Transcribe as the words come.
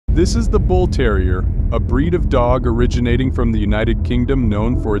This is the Bull Terrier, a breed of dog originating from the United Kingdom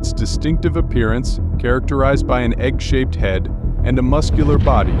known for its distinctive appearance, characterized by an egg-shaped head and a muscular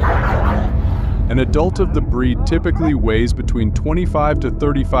body. An adult of the breed typically weighs between 25 to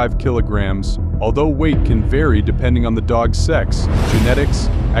 35 kilograms, although weight can vary depending on the dog's sex, genetics,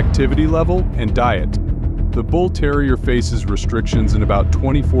 activity level, and diet. The Bull Terrier faces restrictions in about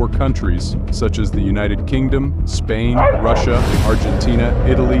 24 countries, such as the United Kingdom, Spain, Russia, Argentina,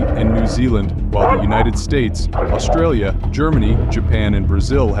 Italy, and New Zealand, while the United States, Australia, Germany, Japan, and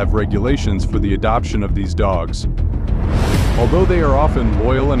Brazil have regulations for the adoption of these dogs. Although they are often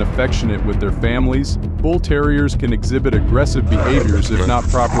loyal and affectionate with their families, Bull Terriers can exhibit aggressive behaviors if not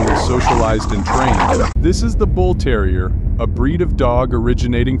properly socialized and trained. This is the Bull Terrier, a breed of dog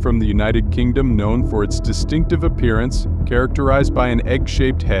originating from the United Kingdom known for its distinctive appearance, characterized by an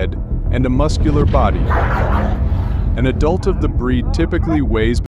egg-shaped head and a muscular body. An adult of the breed typically weighs